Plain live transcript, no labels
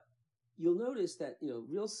you'll notice that,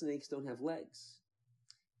 real snakes don't have legs.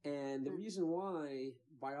 And the reason why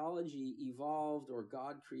biology evolved or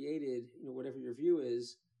God created, whatever your view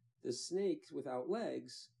is, the snakes without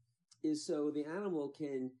legs is so the animal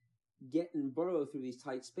can get and burrow through these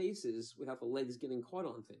tight spaces without the legs getting caught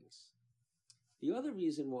on things. The other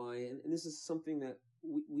reason why, and this is something that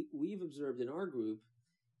we've observed in our group,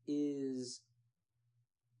 is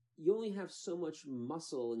you only have so much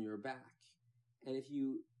muscle in your back. And if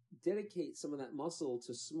you dedicate some of that muscle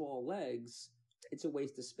to small legs, it's a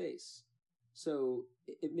waste of space. So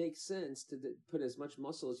it makes sense to put as much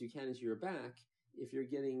muscle as you can into your back if you're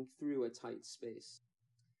getting through a tight space.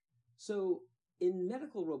 So in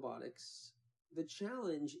medical robotics, the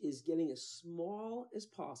challenge is getting as small as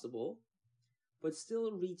possible, but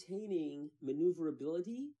still retaining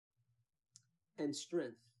maneuverability and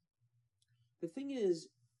strength. The thing is,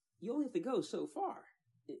 you only have to go so far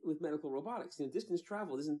with medical robotics. Distance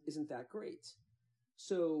travel isn't that great.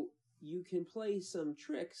 So you can play some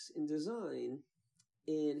tricks in design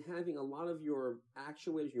in having a lot of your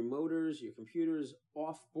actuators, your motors, your computers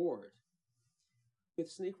off board. With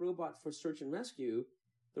Snake Robot for search and rescue,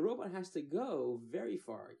 the robot has to go very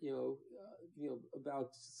far, about,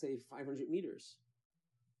 say, 500 meters.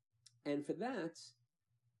 And for that,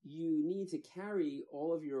 you need to carry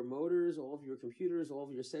all of your motors, all of your computers, all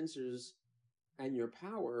of your sensors, and your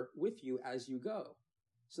power with you as you go.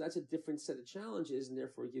 So that's a different set of challenges, and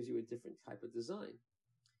therefore it gives you a different type of design.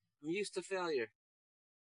 I'm used to failure.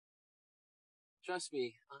 Trust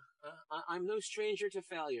me, I'm no stranger to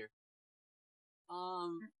failure.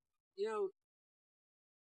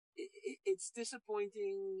 It's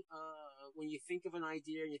disappointing when you think of an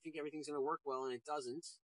idea and you think everything's going to work well and it doesn't.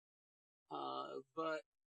 But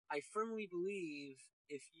I firmly believe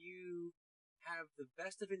if you have the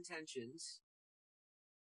best of intentions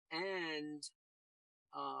and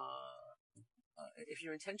if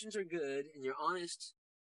your intentions are good and you're honest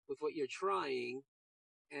with what you're trying,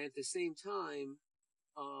 and at the same time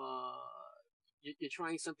you're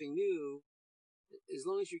trying something new, as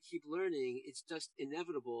long as you keep learning, it's just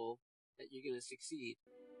inevitable that you're going to succeed.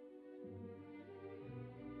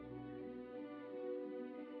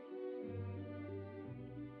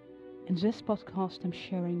 In this podcast, I'm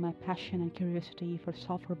sharing my passion and curiosity for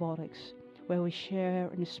soft robotics, where we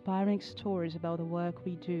share inspiring stories about the work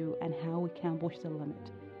we do and how we can push the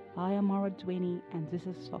limit. I am Mara Dwini, and this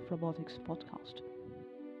is Soft Robotics Podcast.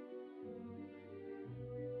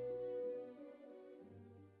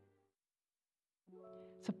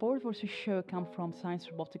 Support for this show comes from Science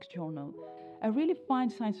Robotics Journal. I really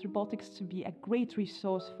find Science Robotics to be a great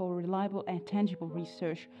resource for reliable and tangible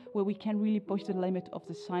research where we can really push the limit of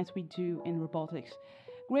the science we do in robotics.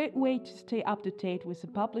 Great way to stay up to date with the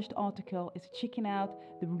published article is checking out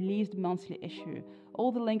the released monthly issue.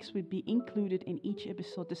 All the links will be included in each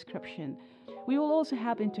episode description. We will also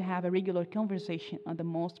happen to have a regular conversation on the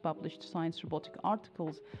most published science robotic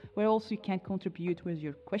articles, where also you can contribute with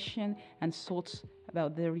your question and thoughts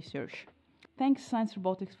about the research. Thanks Science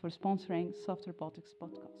Robotics for sponsoring Soft Robotics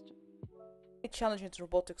Podcast. Challenge into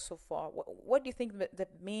robotics so far. What do you think the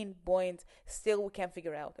main point still we can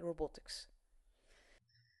figure out in robotics?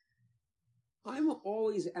 I'm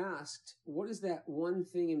always asked, what is that one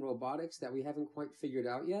thing in robotics that we haven't quite figured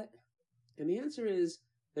out yet? And the answer is,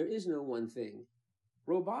 there is no one thing.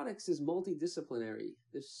 Robotics is multidisciplinary.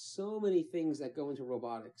 There's so many things that go into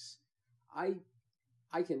robotics. I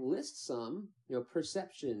can list some,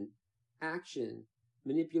 perception, action,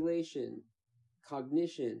 manipulation,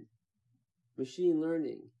 cognition, machine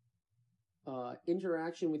learning,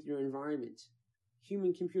 interaction with your environment,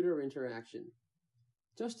 human-computer interaction,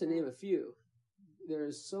 just to name a few.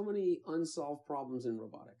 There's so many unsolved problems in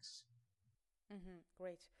robotics.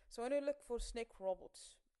 Great. So when you look for snake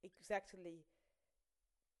robots, exactly,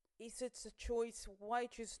 is it a choice? Why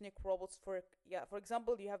choose snake robots? For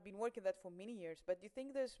example, you have been working that for many years, but do you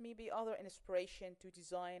think there's maybe other inspiration to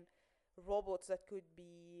design robots that could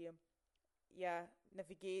be,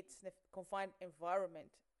 navigate confined environment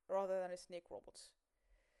rather than a snake robots?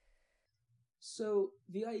 So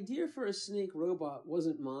the idea for a snake robot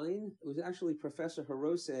wasn't mine. It was actually Professor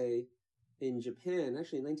Hirose in Japan.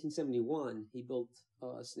 Actually, in 1971, he built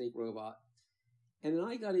a snake robot. And then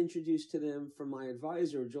I got introduced to them from my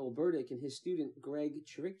advisor, Joel Burdick, and his student, Greg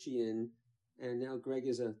Chirikian. And now Greg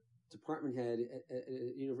is a department head at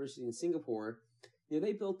a university in Singapore.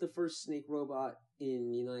 They built the first snake robot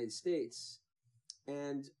in the United States.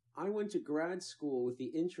 And I went to grad school with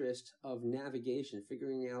the interest of navigation,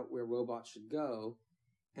 figuring out where robots should go.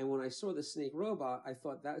 And when I saw the snake robot, I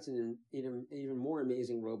thought that's an even more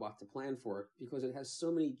amazing robot to plan for because it has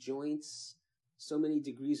so many joints, so many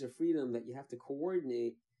degrees of freedom that you have to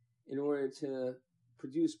coordinate in order to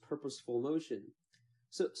produce purposeful motion.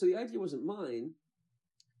 So the idea wasn't mine.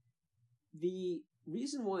 The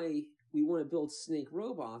reason why we want to build snake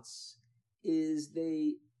robots is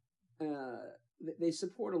they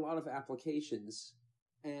support a lot of applications,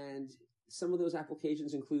 and some of those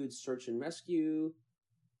applications include search and rescue,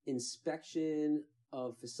 inspection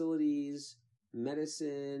of facilities,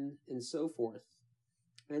 medicine, and so forth.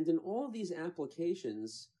 And in all of these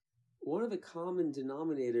applications, one of the common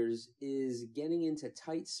denominators is getting into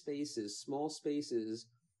tight spaces, small spaces,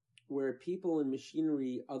 where people and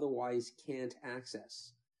machinery otherwise can't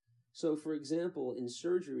access. So, for example, in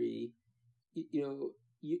surgery, you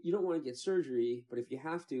don't want to get surgery, but if you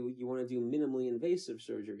have to, you want to do minimally invasive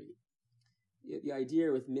surgery. The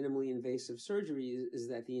idea with minimally invasive surgery is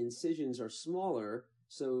that the incisions are smaller,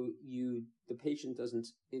 so the patient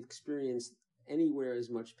doesn't experience anywhere as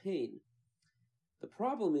much pain. The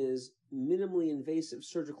problem is minimally invasive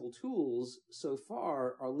surgical tools so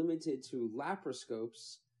far are limited to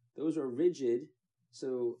laparoscopes. Those are rigid,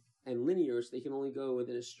 and linear, so they can only go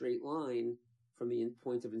within a straight line from the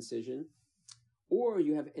point of incision. Or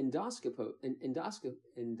you have endoscopes,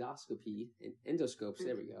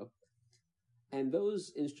 there we go. And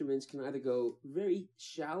those instruments can either go very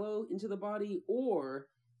shallow into the body, or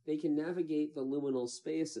they can navigate the luminal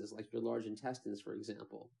spaces, like your large intestines, for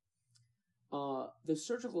example. The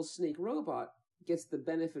surgical snake robot gets the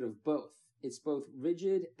benefit of both. It's both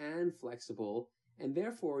rigid and flexible, and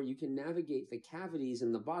therefore you can navigate the cavities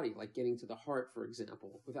in the body, like getting to the heart, for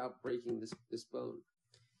example, without breaking this bone.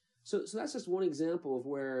 So that's just one example of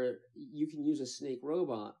where you can use a snake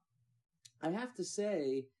robot. I have to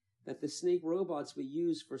say that the snake robots we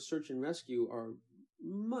use for search and rescue are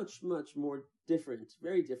much, much more different,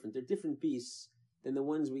 very different. They're different beasts than the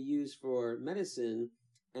ones we use for medicine,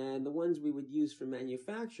 and the ones we would use for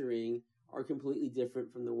manufacturing are completely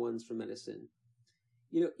different from the ones for medicine.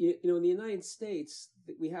 In the United States,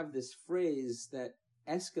 we have this phrase that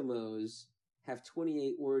Eskimos have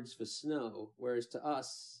 28 words for snow, whereas to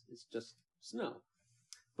us, it's just snow.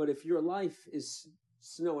 But if your life is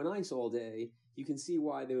snow and ice all day, you can see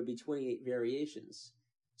why there would be 28 variations.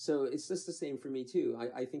 So it's just the same for me too.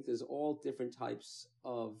 I think there's all different types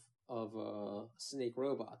of snake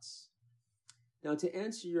robots. Now, to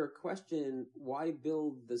answer your question, why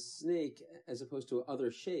build the snake as opposed to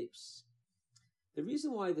other shapes? The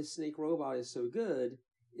reason why the snake robot is so good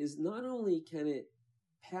is not only can it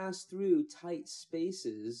pass through tight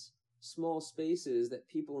spaces, small spaces that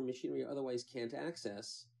people and machinery otherwise can't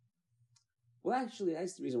access. Well, actually,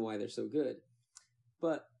 that's the reason why they're so good.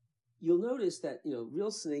 But you'll notice that,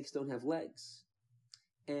 real snakes don't have legs.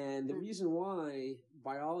 And the reason why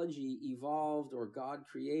biology evolved or God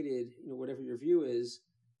created, whatever your view is,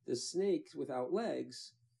 the snakes without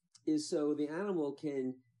legs is so the animal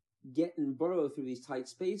can get and burrow through these tight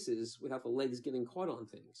spaces without the legs getting caught on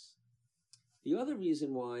things. The other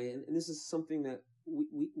reason why, and this is something that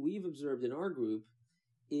we've observed in our group,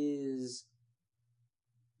 is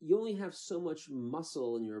you only have so much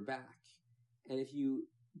muscle in your back. And if you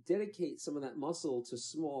dedicate some of that muscle to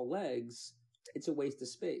small legs, it's a waste of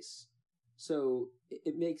space. So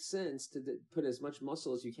it makes sense to put as much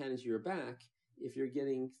muscle as you can into your back if you're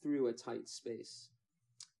getting through a tight space.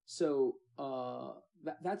 So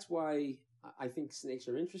that's why I think snakes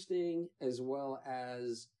are interesting, as well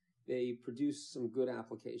as they produce some good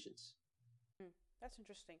applications. That's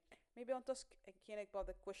interesting. Maybe I'll ask again about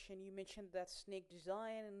the question. You mentioned that snake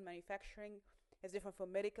design and manufacturing is different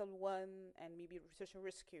from medical one and maybe research and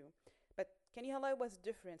rescue. But can you highlight what's the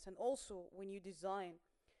difference? And also, when you design,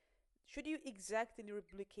 should you exactly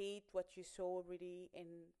replicate what you saw already in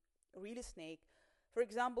a real snake? For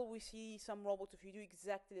example, we see some robots, if you do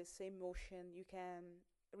exactly the same motion, you can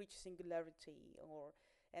reach singularity,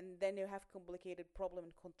 and then you have complicated problem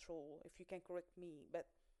and control, if you can correct me. But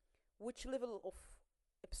which level of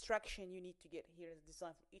abstraction you need to get here as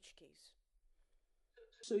design for each case?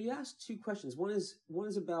 So you asked two questions. One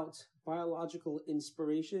is about biological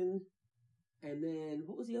inspiration, and then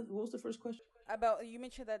what was the first question? About, you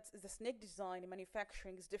mentioned that the snake design and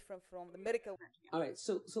manufacturing is different from the medical one. All right,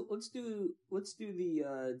 so let's do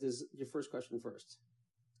your first question first.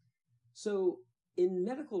 So in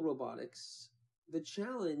medical robotics, the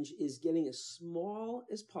challenge is getting as small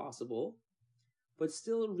as possible, but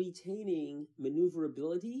still retaining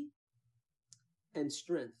maneuverability and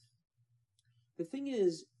strength. The thing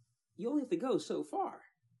is, you only have to go so far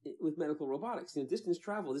with medical robotics. Distance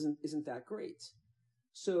travel isn't that great.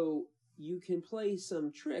 So you can play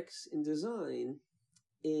some tricks in design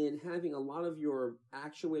in having a lot of your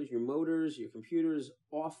actuators, your motors, your computers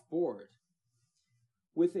off board.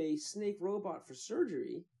 with a snake robot for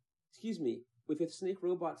surgery, with a snake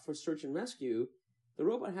robot for search and rescue, the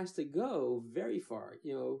robot has to go very far,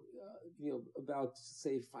 about,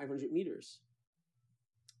 say, 500 meters.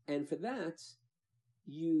 And for that,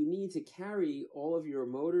 you need to carry all of your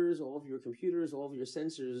motors, all of your computers, all of your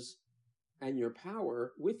sensors, and your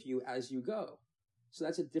power with you as you go. So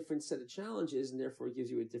that's a different set of challenges, and therefore it gives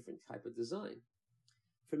you a different type of design.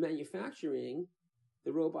 For manufacturing,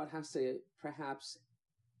 the robot has to perhaps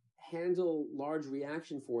handle large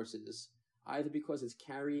reaction forces, either because it's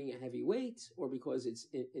carrying a heavy weight or because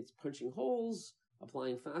it's punching holes,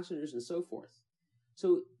 applying fasteners, and so forth.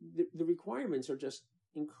 So the requirements are just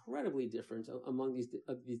incredibly different among these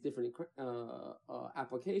different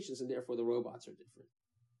applications, and therefore the robots are different.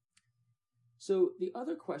 So the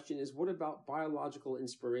other question is, what about biological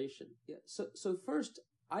inspiration? Yeah, so first,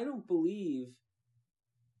 I don't believe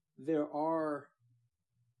there are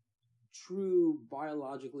true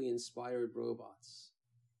biologically inspired robots.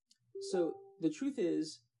 So the truth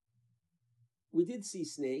is, we did see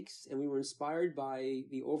snakes, and we were inspired by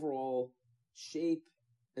the overall shape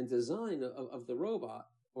and design of the robot,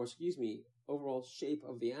 or overall shape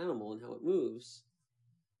of the animal and how it moves.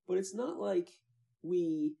 But it's not like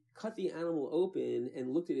we cut the animal open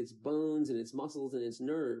and looked at its bones and its muscles and its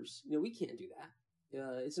nerves. We can't do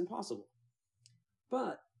that. It's impossible.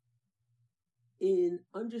 But in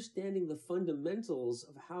understanding the fundamentals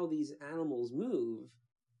of how these animals move,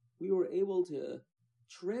 we were able to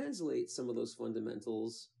translate some of those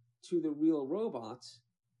fundamentals to the real robot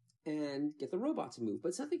and get the robot to move.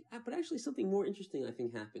 But actually something more interesting, I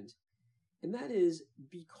think, happened. And that is,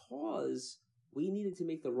 because we needed to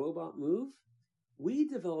make the robot move, we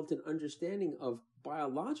developed an understanding of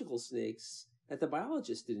biological snakes that the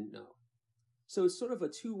biologists didn't know. So it's sort of a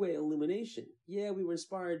two-way illumination. Yeah, we were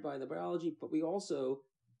inspired by the biology, but we also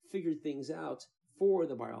figured things out for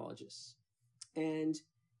the biologists. And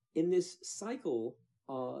in this cycle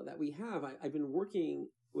that we have, I've been working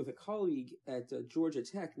with a colleague at Georgia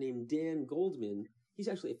Tech named Dan Goldman. He's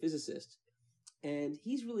actually a physicist. And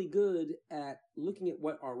he's really good at looking at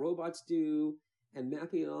what our robots do and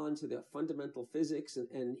mapping it onto the fundamental physics,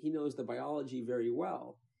 and he knows the biology very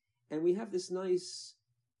well. And we have this nice,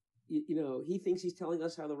 he thinks he's telling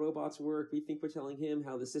us how the robots work. We think we're telling him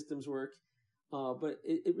how the systems work. But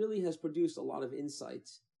it really has produced a lot of insight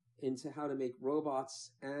into how to make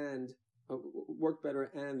robots and work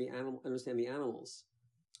better and understand the animals.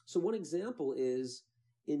 So one example is,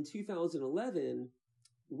 in 2011,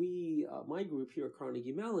 my group here at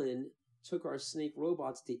Carnegie Mellon, took our snake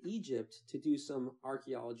robots to Egypt to do some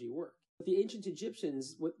archaeology work. But the ancient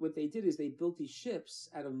Egyptians, what they did is they built these ships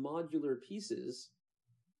out of modular pieces,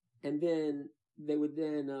 and then they would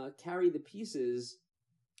then carry the pieces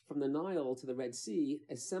from the Nile to the Red Sea,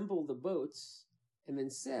 assemble the boats, and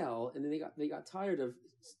then sail. And then they got tired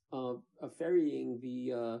of ferrying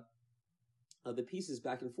the pieces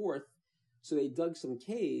back and forth, so they dug some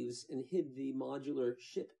caves and hid the modular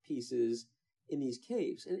ship pieces in these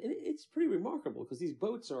caves. And it's pretty remarkable, because these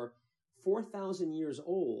boats are 4,000 years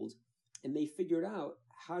old, and they figured out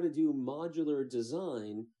how to do modular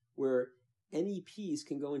design where any piece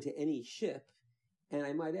can go into any ship. And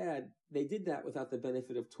I might add, they did that without the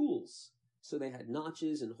benefit of tools. So they had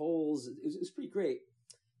notches and holes. It was pretty great.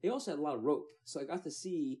 They also had a lot of rope. So I got to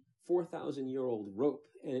see 4,000-year-old rope,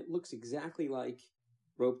 and it looks exactly like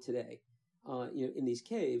rope today, in these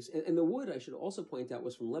caves. And the wood, I should also point out,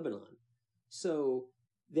 was from Lebanon. So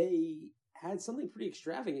they had something pretty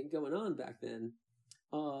extravagant going on back then.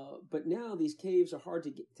 But now these caves are hard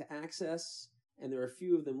to access, and there are a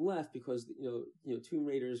few of them left because, tomb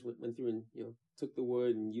raiders went through and, took the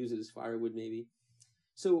wood and used it as firewood maybe.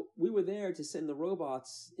 So we were there to send the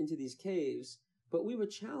robots into these caves, but we were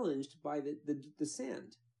challenged by the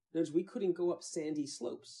sand. In other words, we couldn't go up sandy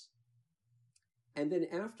slopes. And then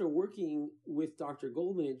after working with Dr.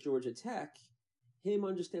 Goldman at Georgia Tech, him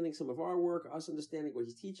understanding some of our work, us understanding what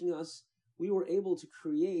he's teaching us, we were able to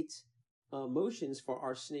create motions for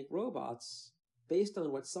our snake robots based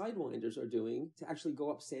on what Sidewinders are doing to actually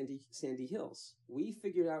go up sandy hills. We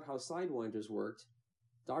figured out how Sidewinders worked.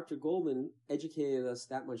 Dr. Goldman educated us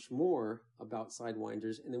that much more about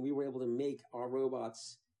Sidewinders, and then we were able to make our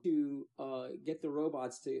robots to get the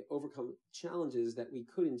robots to overcome challenges that we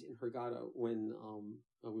couldn't in Hurghada when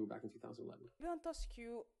we were back in 2011. I want to ask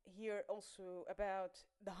you here also about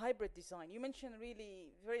the hybrid design. You mentioned a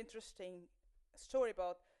really very interesting story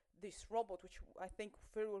about this robot, which I think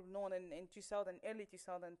very well known in early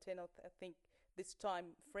 2010, I think this time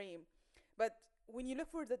frame. But when you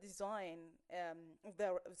look for the design of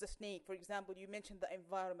the snake, for example, you mentioned the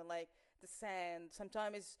environment, like the sand.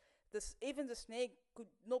 Sometimes this even the snake could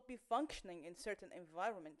not be functioning in certain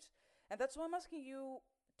environments. And that's why I'm asking you,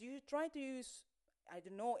 do you try to use, I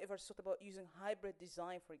don't know, ever thought about using hybrid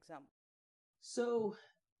design, for example? So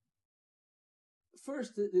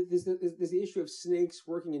first, there's the issue of snakes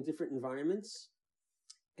working in different environments.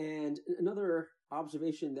 And another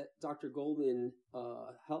observation that Dr. Goldman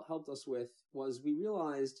helped us with was we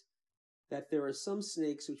realized that there are some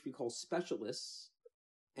snakes which we call specialists,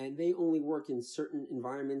 and they only work in certain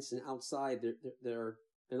environments, and outside they're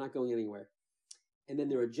not going anywhere. And then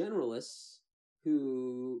there are generalists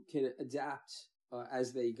who can adapt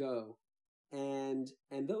as they go, and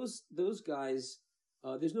those guys.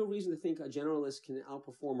 There's no reason to think a generalist can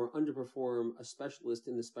outperform or underperform a specialist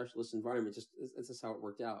in the specialist environment. That's just how it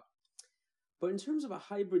worked out. But in terms of a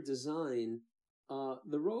hybrid design,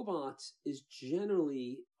 the robot is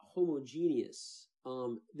generally homogeneous.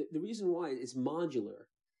 The reason why is modular.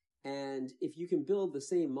 And if you can build the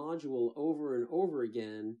same module over and over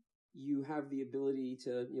again, you have the ability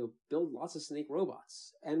to, build lots of snake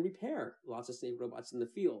robots and repair lots of snake robots in the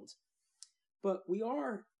field. But we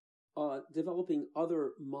are developing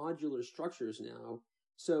other modular structures now.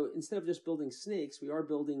 So instead of just building snakes, we are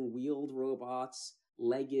building wheeled robots,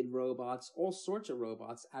 legged robots, all sorts of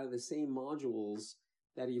robots out of the same modules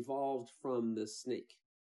that evolved from the snake.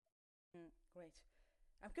 Great.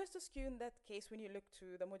 I'm curious to ask you in that case, when you look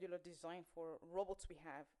to the modular design for robots we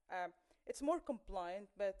have, it's more compliant,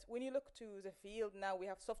 but when you look to the field now, we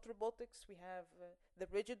have soft robotics, we have the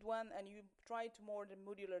rigid one, and you try to more the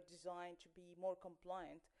modular design to be more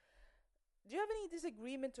compliant. Do you have any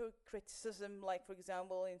disagreement or criticism, like, for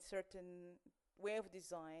example, in certain way of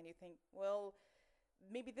design, you think, well,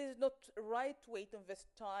 maybe this is not the right way to invest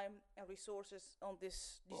time and resources on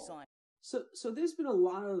this design? So there's been a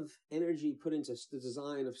lot of energy put into the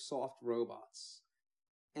design of soft robots.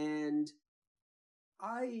 And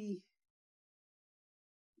I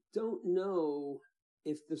don't know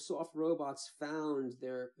if the soft robots found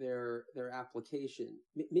their application.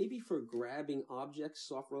 Maybe for grabbing objects,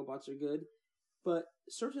 soft robots are good, but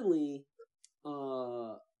certainly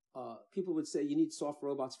people would say you need soft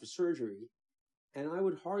robots for surgery. And I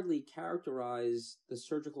would hardly characterize the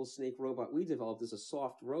surgical snake robot we developed as a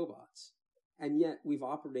soft robot. And yet we've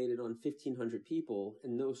operated on 1,500 people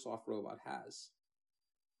and no soft robot has.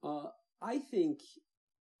 I think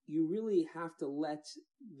you really have to let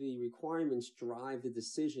the requirements drive the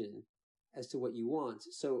decision as to what you want.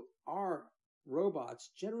 So our robots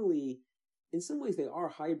generally, in some ways, they are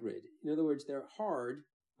hybrid. In other words, they're hard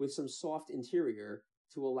with some soft interior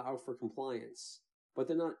to allow for compliance, but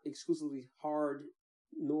they're not exclusively hard,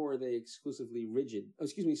 nor are they exclusively rigid.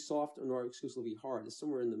 Soft nor exclusively hard. It's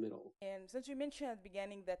somewhere in the middle. And since you mentioned at the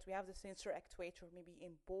beginning that we have the sensor actuator maybe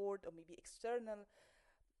inboard or maybe external,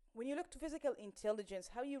 when you look to physical intelligence,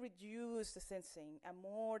 how you reduce the sensing and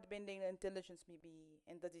more depending on intelligence maybe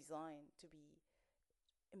in the design to be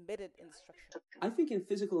embedded in the structure? I think in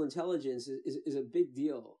physical intelligence is a big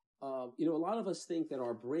deal. A lot of us think that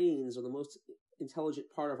our brains are the most intelligent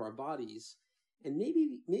part of our bodies. And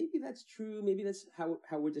maybe that's true. Maybe that's how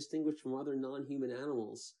we're distinguished from other non-human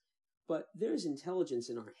animals. But there's intelligence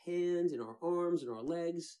in our hands, in our arms, in our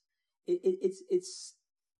legs. It's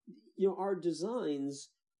our designs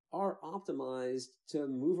are optimized to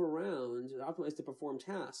move around, optimized to perform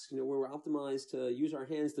tasks. Where we're optimized to use our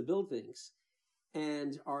hands to build things,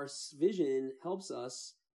 and our vision helps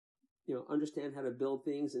us, understand how to build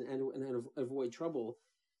things and how to avoid trouble.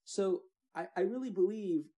 So I really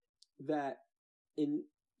believe that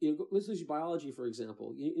let's use biology, for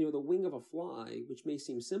example. The wing of a fly, which may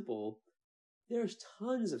seem simple, there's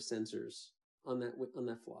tons of sensors on that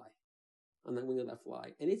fly, on that wing of that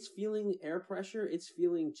fly. And it's feeling air pressure, it's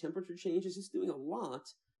feeling temperature changes, it's doing a lot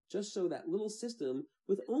just so that little system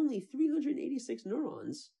with only 386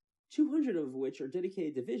 neurons, 200 of which are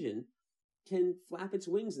dedicated to vision, can flap its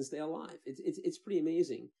wings and stay alive. It's pretty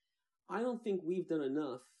amazing. I don't think we've done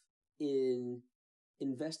enough in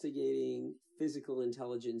investigating physical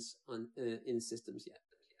intelligence in systems yet.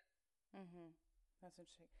 Mm-hmm. That's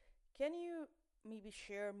interesting. Can you maybe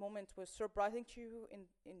share a moment was surprising to you in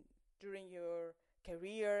during your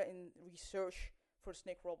career in research for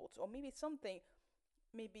snake robots, or maybe something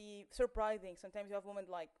maybe surprising? Sometimes you have a moment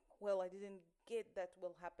like, well, I didn't get that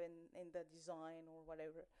will happen in the design or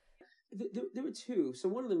whatever. There were two. So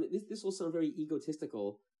one of them, this will sound very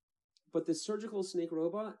egotistical, but the surgical snake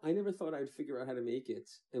robot, I never thought I'd figure out how to make it.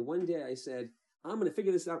 And one day I said, I'm going to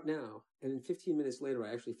figure this out now. And then 15 minutes later,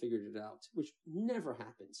 I actually figured it out, which never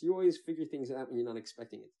happens. You always figure things out when you're not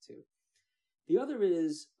expecting it to. The other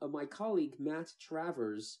is my colleague, Matt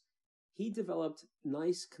Travers, he developed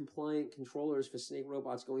nice compliant controllers for snake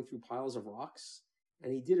robots going through piles of rocks,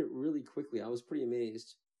 and he did it really quickly. I was pretty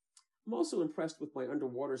amazed. I'm also impressed with my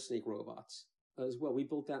underwater snake robots as well. We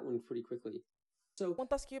built that one pretty quickly. So I want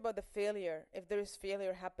to ask you about the failure. If there is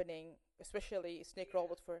failure happening, especially snake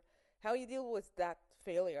robot, for how you deal with that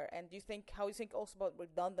failure, and how you think also about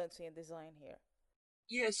redundancy in design here?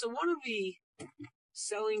 yeah, so one of the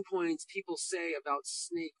selling points people say about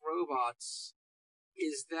snake robots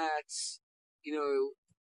is that, you know,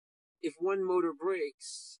 if one motor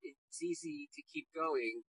breaks, it's easy to keep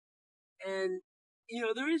going. And, you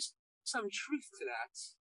know, there is some truth to that.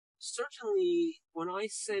 Certainly, when I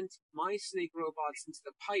sent my snake robots into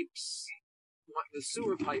the pipes, the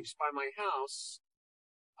sewer pipes by my house,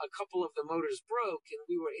 a couple of the motors broke and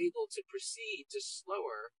we were able to proceed just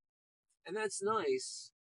slower. And that's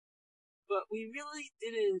nice. But we really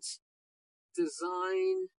didn't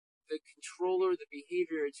design the controller, the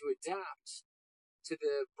behavior to adapt to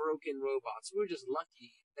the broken robots. We were just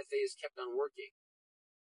lucky that they just kept on working.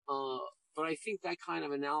 But I think that kind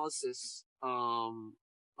of analysis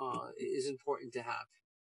is important to have.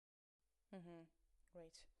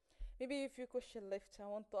 Great. Maybe a few questions left. I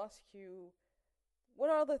want to ask you, what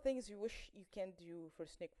are other things you wish you can do for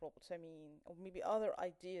snake robots? I mean, or maybe other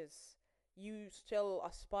ideas you still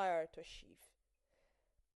aspire to achieve?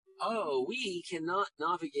 Oh, we cannot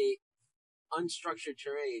navigate unstructured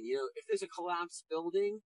terrain. You know, if there's a collapsed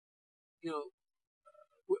building, you know,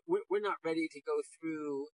 we're not ready to go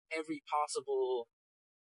through every possible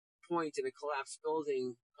point in a collapsed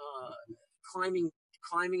building,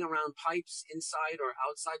 climbing around pipes inside or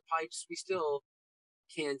outside pipes. We still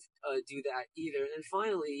can't do that either. And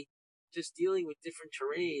finally, just dealing with different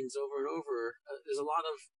terrains over and over. There's a lot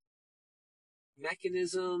of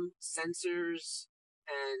mechanism, sensors,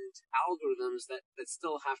 and algorithms that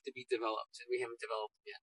still have to be developed, and we haven't developed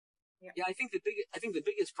them yet. Yeah, I think the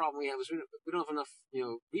biggest problem we have is we don't have enough, you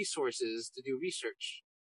know, resources to do research.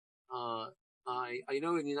 I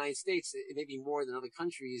know in the United States it may be more than other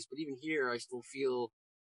countries, but even here I still feel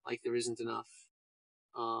like there isn't enough.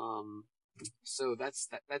 So that's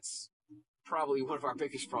probably one of our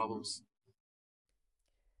biggest problems.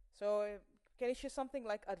 So can you share something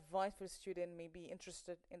like advice for a student maybe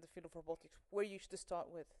interested in the field of robotics, where you should start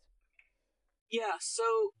with? Yeah,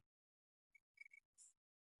 so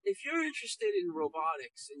if you're interested in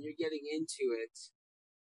robotics and you're getting into it,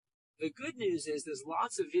 the good news is there's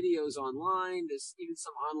lots of videos online, there's even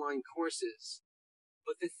some online courses.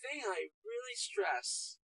 But the thing I really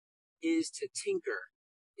stress is to tinker,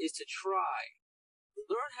 is to try.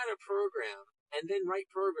 Learn how to program and then write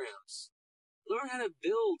programs. Learn how to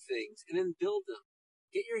build things and then build them.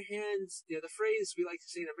 Get your hands, you know, the phrase we like to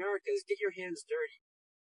say in America is get your hands dirty.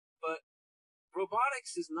 But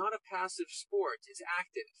robotics is not a passive sport, it's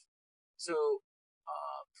active. So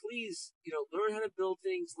please, you know, learn how to build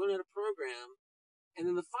things, learn how to program. And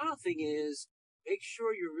then the final thing is make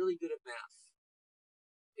sure you're really good at math.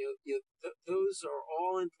 Those are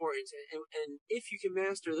all important. And if you can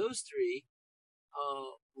master those three,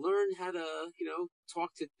 learn how to, you know,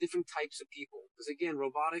 talk to different types of people. Because again,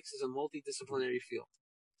 robotics is a multidisciplinary field.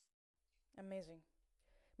 Amazing.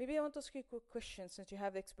 Maybe I want to ask you a quick question, since you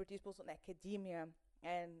have expertise both in academia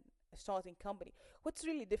and a starting company. What's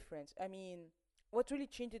really different? I mean, what really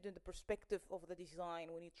changed in the perspective of the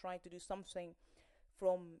design when you try to do something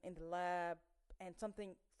from in the lab and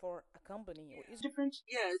something for a company? What is different?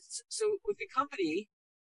 Yeah, so with the company,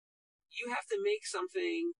 you have to make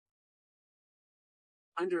something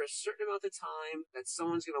under a certain amount of time that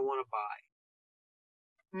someone's going to want to buy.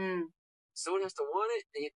 Someone has to want it,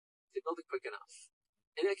 and you have to build it quick enough.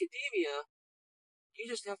 In academia, you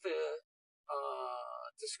just have to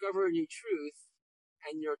discover a new truth,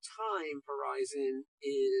 and your time horizon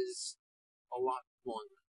is a lot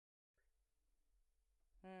longer.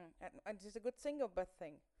 And is it a good thing or bad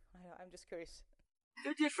thing? I'm just curious.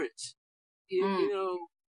 They're different. You know,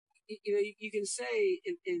 you can say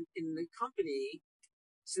in the company,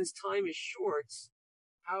 since time is short,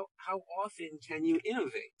 how often can you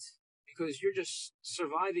innovate? Because you're just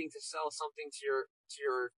surviving to sell something to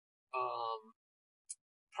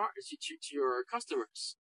your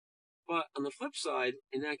customers. But on the flip side,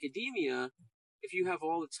 in academia, if you have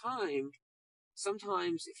all the time,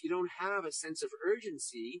 sometimes if you don't have a sense of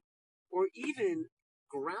urgency or even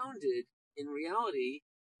grounded in reality,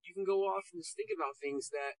 you can go off and just think about things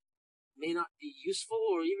that may not be useful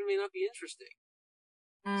or even may not be interesting.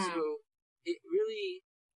 So it really,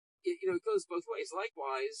 it goes both ways.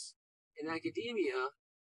 Likewise, in academia,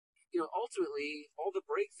 ultimately, all the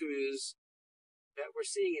breakthroughs that we're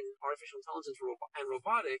seeing in artificial intelligence and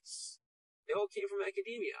robotics, they all came from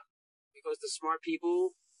academia. because the smart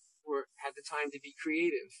people had the time to be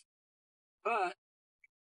creative. But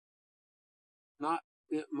not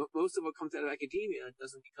most of what comes out of academia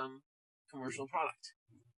doesn't become commercial product.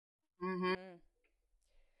 Mm.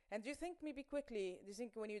 And do you think, maybe quickly, do you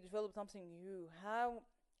think when you develop something new,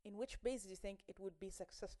 in which basis do you think it would be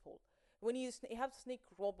successful? When you have Snake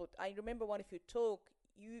Robot, I remember one of your talk,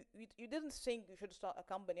 you didn't think you should start a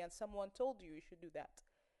company, and someone told you you should do that.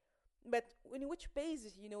 But in which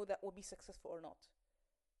basis you know that will be successful or not?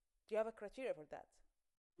 Do you have a criteria for that?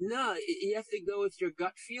 No, you have to go with your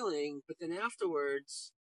gut feeling, but then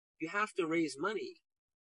afterwards, you have to raise money.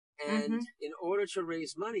 And in order to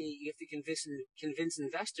raise money, you have to convince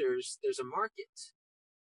investors there's a market.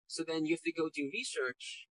 So then you have to go do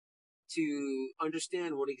research to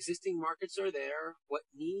understand what existing markets are there, what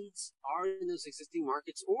needs are in those existing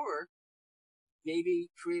markets, or maybe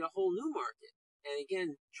create a whole new market. And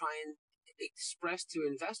again, try and express to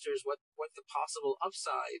investors what the possible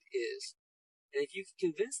upside is. And if you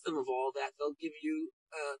convince them of all that, they'll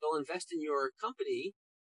invest in your company.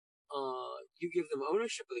 You give them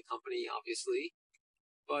ownership of the company, obviously,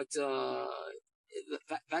 but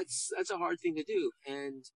that's a hard thing to do,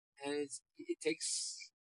 and it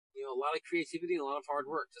takes a lot of creativity and a lot of hard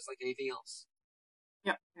work, just like anything else.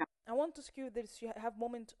 Yeah, yeah. I want to ask you this: you have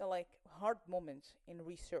like hard moments in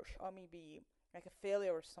research, or maybe like a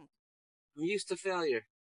failure or something? I'm used to failure.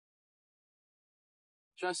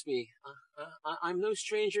 Trust me, I'm no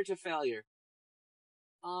stranger to failure.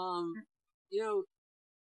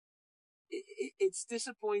 It's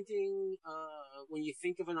disappointing when you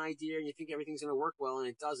think of an idea and you think everything's going to work well and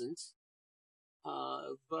it doesn't.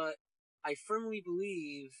 But I firmly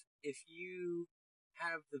believe if you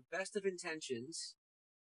have the best of intentions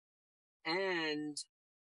and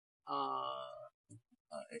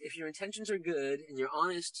if your intentions are good and you're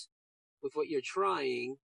honest with what you're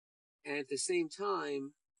trying, and at the same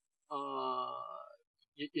time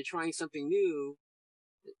you're trying something new,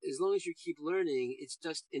 as long as you keep learning, it's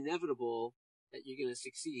just inevitable that you're going to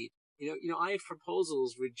succeed. I have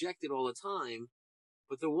proposals rejected all the time,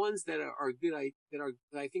 but the ones that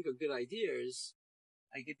I think are good ideas,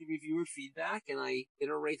 I get the reviewer feedback and I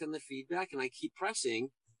iterate on the feedback and I keep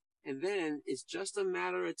pressing, and then it's just a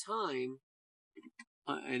matter of time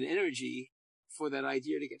and energy for that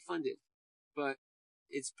idea to get funded. But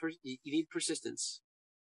you need persistence.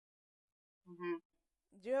 Mm-hmm.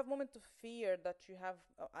 Do you have moment of fear that you have?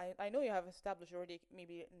 I know you have established already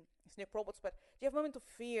maybe in Snake Robots, but do you have moment of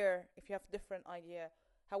fear if you have different idea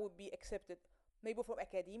how would be accepted, maybe from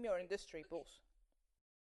academia or industry, both?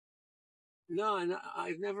 No, and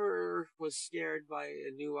I've never was scared by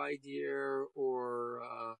a new idea or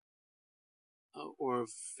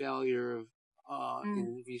failure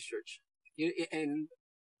in research.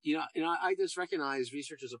 I just recognize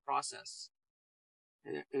research as a process,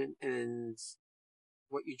 and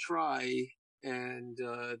what you try and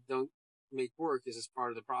don't make work is just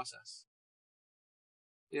part of the process.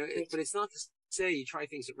 But it's not to say you try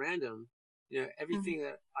things at random. Everything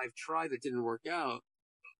that I've tried that didn't work out,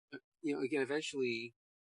 again, eventually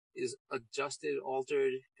is adjusted,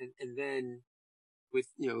 altered, and then with,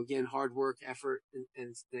 again, hard work, effort,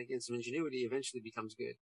 and again, some ingenuity, eventually becomes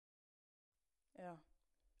good. Yeah.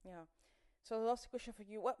 Yeah. So the last question for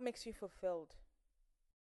you, what makes you fulfilled?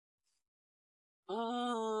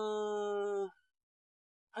 I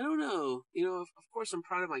don't know. Of course I'm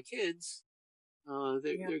proud of my kids.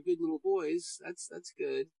 They're good little boys. That's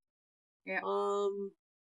good. Yeah.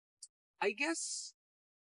 I guess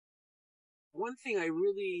one thing I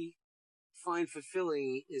really find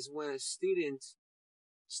fulfilling is when a student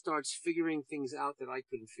starts figuring things out that I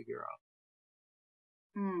couldn't figure out.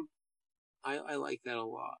 I like that a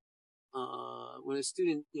lot. When a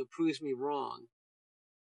student proves me wrong,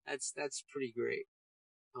 that's pretty great.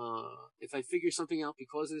 If I figure something out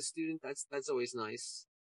because of the student, that's always nice.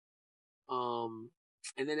 And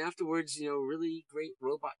then afterwards, really great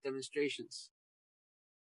robot demonstrations.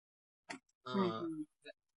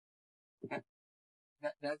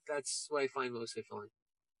 That's what I find most fulfilling.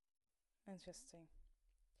 Interesting.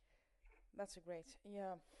 That's great.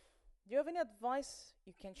 Yeah. Do you have any advice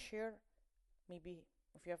you can share? Maybe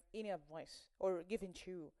if you have any advice or given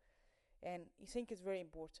to you, and you think it's very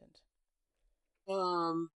important.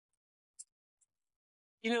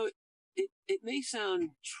 It may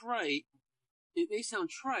sound trite. It may sound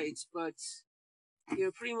trite, but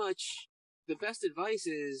pretty much the best advice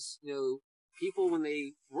is, people when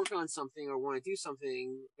they work on something or want to do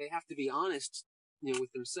something, they have to be honest,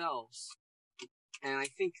 with themselves. And I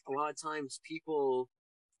think a lot of times people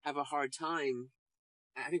have a hard time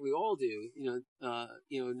I think we all do,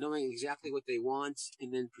 knowing exactly what they want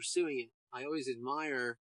and then pursuing it. I always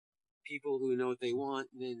admire people who know what they want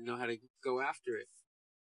and then know how to go after it.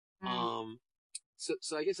 Mm.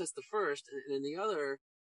 So I guess that's the first. And then the other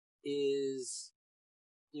is,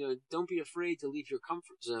 don't be afraid to leave your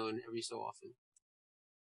comfort zone every so often.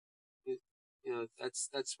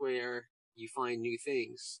 That's where you find new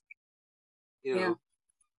things. Yeah.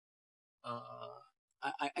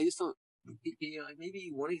 I just don't,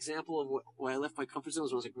 maybe one example of why I left my comfort zone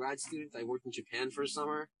was when I was a grad student. I worked in Japan for a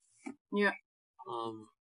summer. Yeah.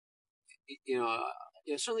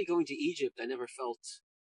 Certainly going to Egypt, I never felt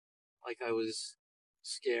like I was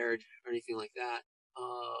scared or anything like that.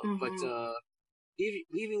 But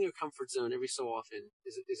leaving your comfort zone every so often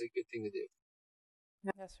is a good thing to do.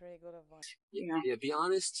 That's really good advice. Yeah. Yeah, be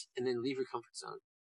honest and then leave your comfort zone.